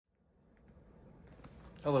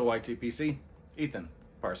Hello, YTPC. Ethan,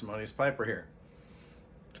 Parsimonious Piper here.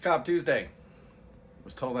 It's Cobb Tuesday. I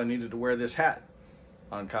was told I needed to wear this hat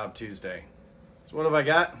on Cobb Tuesday. So what have I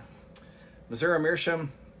got? Missouri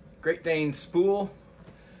Meerschaum Great Dane Spool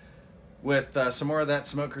with some more of that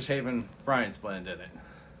Smoker's Haven Bryant's blend in it.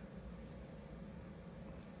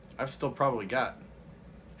 I've still probably got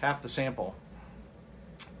half the sample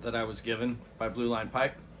that I was given by Blue Line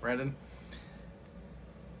Pipe, Brandon.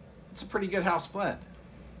 It's a pretty good house blend.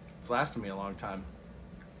 It's lasted me a long time.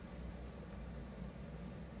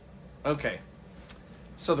 Okay,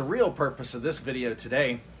 so the real purpose of this video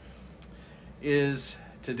today is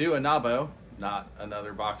to do a NABO, not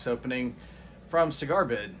another box opening, from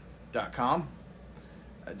CigarBid.com.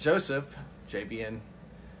 Joseph,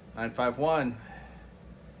 JBN951,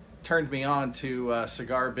 turned me on to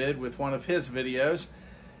CigarBid with one of his videos,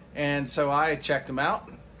 and so I checked them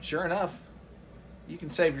out. Sure enough, you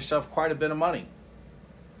can save yourself quite a bit of money.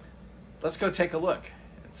 Let's go take a look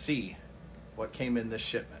and see what came in this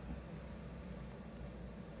shipment.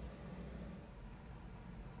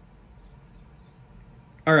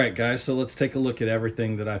 All right, guys, so let's take a look at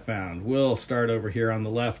everything that I found. We'll start over here on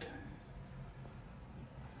the left.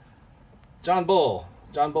 John Bull.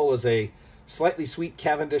 John Bull is a slightly sweet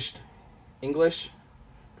Cavendish English.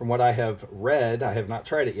 From what I have read, I have not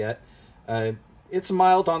tried it yet. It's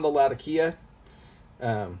mild on the Latakia.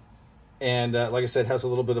 And like I said, has a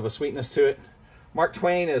little bit of a sweetness to it. Mark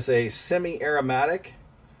Twain is a semi-aromatic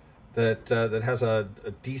that has a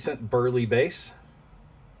decent burly base.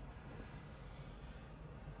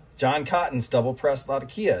 John Cotton's double pressed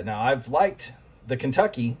Latakia. Now I've liked the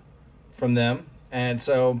Kentucky from them, and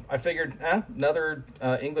so I figured another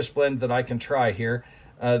English blend that I can try here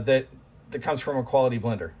that comes from a quality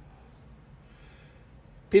blender.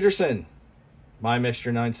 Peterson, My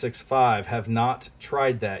Mixture 965. Have not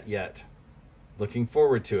tried that yet. Looking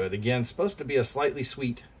forward to it. Again, supposed to be a slightly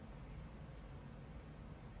sweet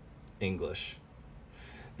English.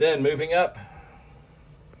 Then moving up,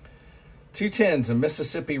 2 tins of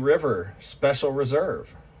Mississippi River Special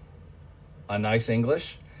Reserve. A nice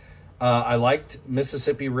English. I liked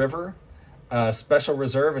Mississippi River. Special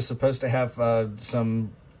Reserve is supposed to have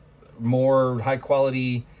some more high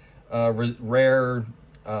quality, rare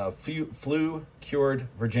flu cured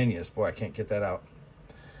Virginias. Boy, I can't get that out.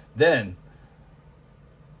 Then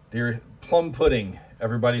the plum pudding,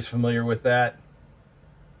 everybody's familiar with that.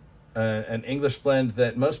 An English blend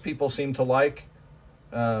that most people seem to like.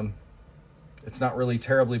 It's not really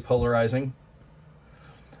terribly polarizing.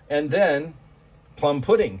 And then plum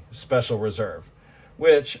pudding Special Reserve,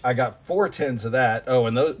 which I got 4 tins of that. Oh,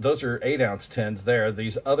 and those are 8-ounce tins there.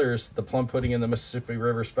 These others, the plum pudding and the Mississippi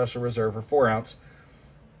River Special Reserve, are 4-ounce.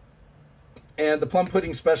 And the plum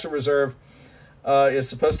pudding Special Reserve is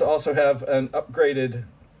supposed to also have an upgraded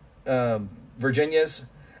Virginias,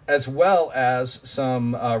 as well as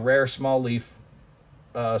some rare small leaf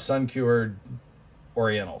sun-cured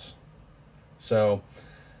Orientals. So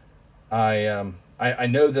I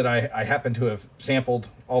know that I happen to have sampled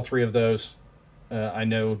all 3 of those. I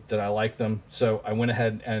know that I like them, so I went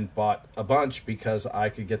ahead and bought a bunch because I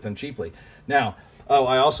could get them cheaply. Now,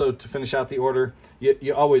 I also, to finish out the order,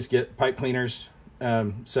 you always get pipe cleaners.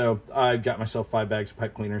 So I got myself 5 bags of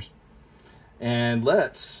pipe cleaners. And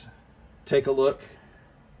let's take a look.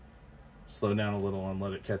 Slow down a little and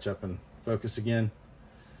let it catch up and focus again.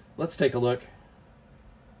 Let's take a look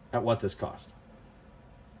at what this cost.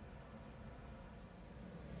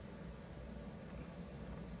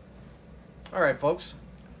 All right, folks,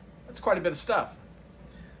 that's quite a bit of stuff.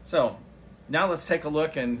 So now let's take a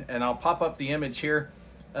look, and I'll pop up the image here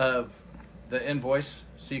of the invoice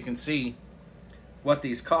so you can see what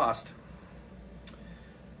these cost.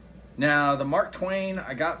 Now, the Mark Twain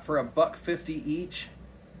I got for $1.50 each.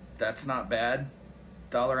 That's not bad.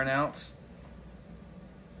 $1 an ounce.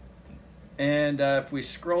 And if we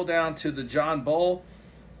scroll down to the John Bull,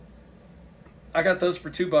 I got those for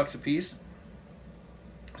 $2 a piece.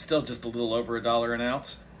 Still just a little over $1 an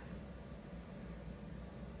ounce.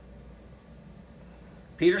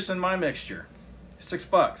 Peterson My Mixture,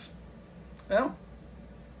 $6. Well,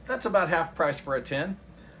 that's about half price for a tin.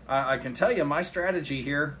 I can tell you my strategy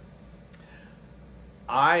here.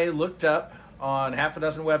 I looked up on half a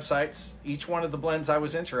dozen websites each one of the blends I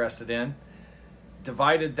was interested in,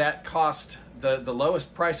 divided that cost, the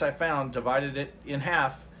lowest price I found, divided it in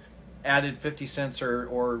half, added 50 cents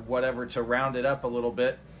or whatever to round it up a little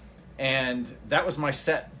bit, and that was my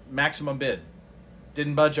set maximum bid.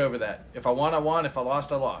 Didn't budge over that. If I won, I won. If I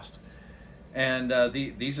lost, I lost. And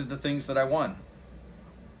these are the things that I won.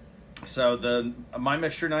 So the My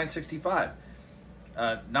Mixture 965,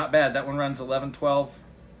 not bad. That one runs 11, 12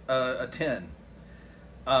 a tin.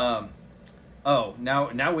 Oh,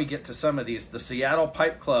 now we get to some of these. The Seattle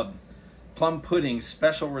Pipe Club Plum Pudding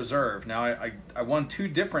Special Reserve. Now, I won 2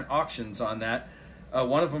 different auctions on that.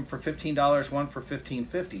 One of them for $15, one for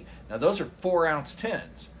 $15.50. Now, those are 4-ounce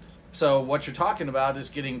tins. So what you're talking about is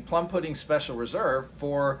getting Plum Pudding Special Reserve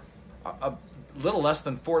for a little less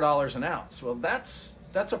than $4 an ounce. Well, that's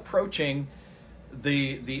approaching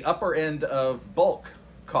the upper end of bulk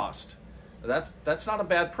cost. That's not a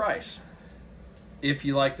bad price if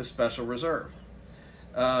you like the Special Reserve.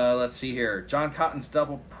 Let's see here. John Cotton's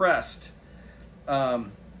Double Pressed, $8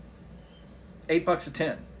 a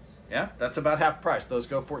tin. Yeah, that's about half price. Those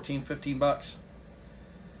go 14, 15 bucks.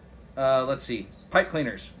 Let's see. Pipe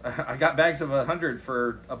cleaners. I got bags of 100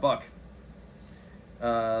 for $1.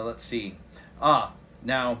 Let's see.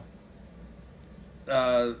 Now,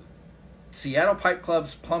 Seattle Pipe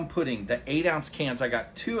Club's Plum Pudding, the 8-ounce cans. I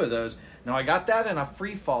got 2 of those. Now, I got that in a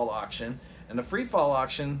free fall auction. In the free fall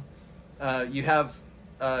auction, you have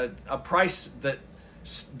a price that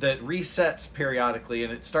resets periodically,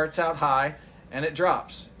 and it starts out high and it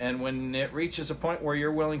drops. And when it reaches a point where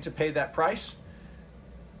you're willing to pay that price,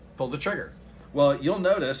 pull the trigger. Well, you'll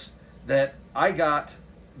notice that I got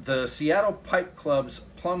the Seattle Pipe Club's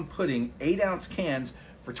Plum Pudding 8-ounce cans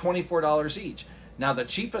for $24 each. Now, the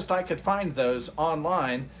cheapest I could find those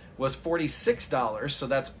online was $46, so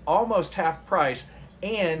that's almost half price,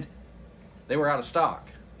 and they were out of stock.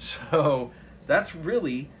 So that's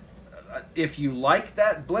really, if you like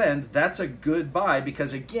that blend, that's a good buy,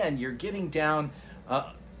 because again, you're getting down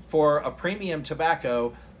for a premium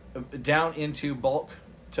tobacco down into bulk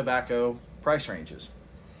tobacco price ranges.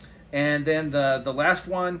 And then the last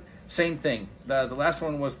one, same thing. The last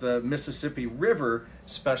one was the Mississippi River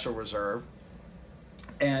Special Reserve,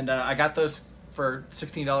 and I got those for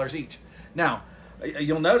 $16 each. Now,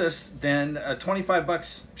 you'll notice then 25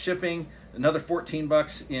 bucks shipping, another 14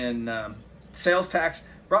 bucks in sales tax,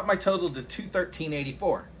 brought my total to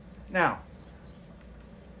 $213.84. Now,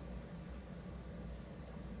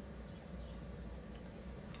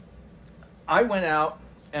 I went out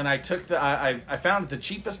and I took I found the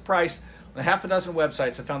cheapest price on a half a dozen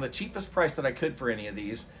websites. I found the cheapest price that I could for any of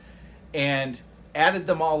these and added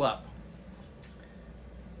them all up.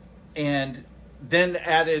 And then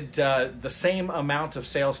added the same amount of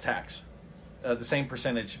sales tax, the same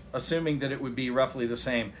percentage, assuming that it would be roughly the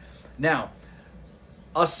same. Now,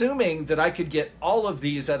 assuming that I could get all of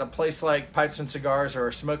these at a place like Pipes and Cigars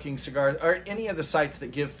or Smoking Cigars or any of the sites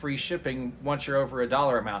that give free shipping once you're over a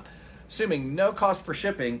dollar amount, assuming no cost for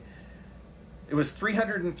shipping, it was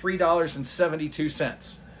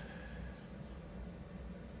 $303.72.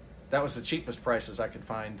 That was the cheapest prices I could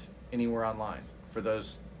find anywhere online for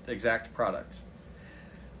those exact products.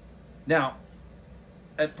 Now,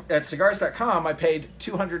 at cigars.com, I paid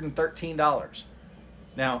 $213.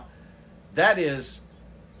 Now, that is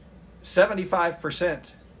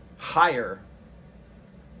 75% higher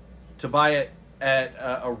to buy it at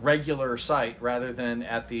a regular site rather than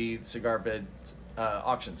at the CigarBid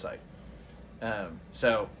auction site.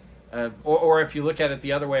 Or if you look at it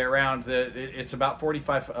the other way around, it's about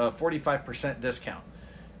 45% discount.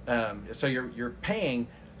 So you're paying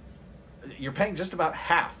just about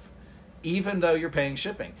half, even though you're paying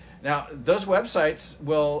shipping. Now, those websites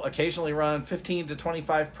will occasionally run 15 to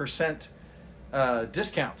 25%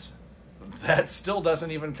 discounts. That still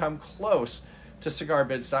doesn't even come close to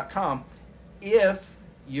cigarbids.com if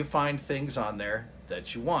you find things on there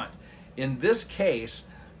that you want. In this case,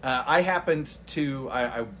 I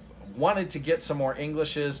wanted to get some more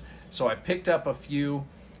Englishes, so I picked up a few,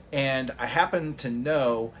 and I happen to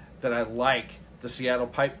know that I like the Seattle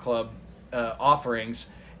Pipe Club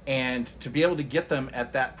offerings, and to be able to get them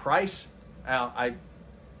at that price, I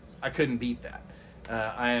couldn't beat that.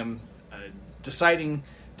 I am deciding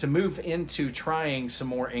to move into trying some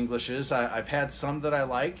more Englishes. I've had some that I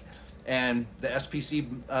like, and the SPC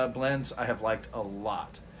blends I have liked a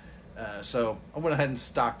lot. So I went ahead and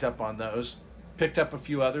stocked up on those. Picked up a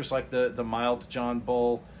few others like the Mild John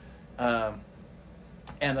Bull and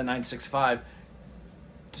the 965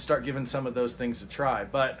 to start giving some of those things a try.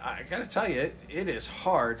 But I gotta tell you, it is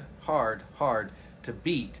hard to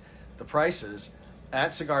beat the prices at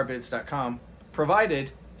cigarbids.com,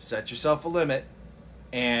 provided set yourself a limit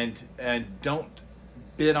and don't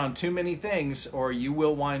bid on too many things, or you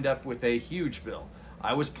will wind up with a huge bill.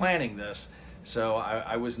 I was planning this, so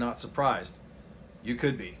I was not surprised. You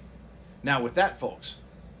could be. Now, with that, folks,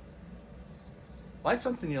 light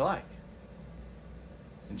something you like.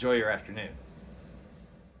 Enjoy your afternoon.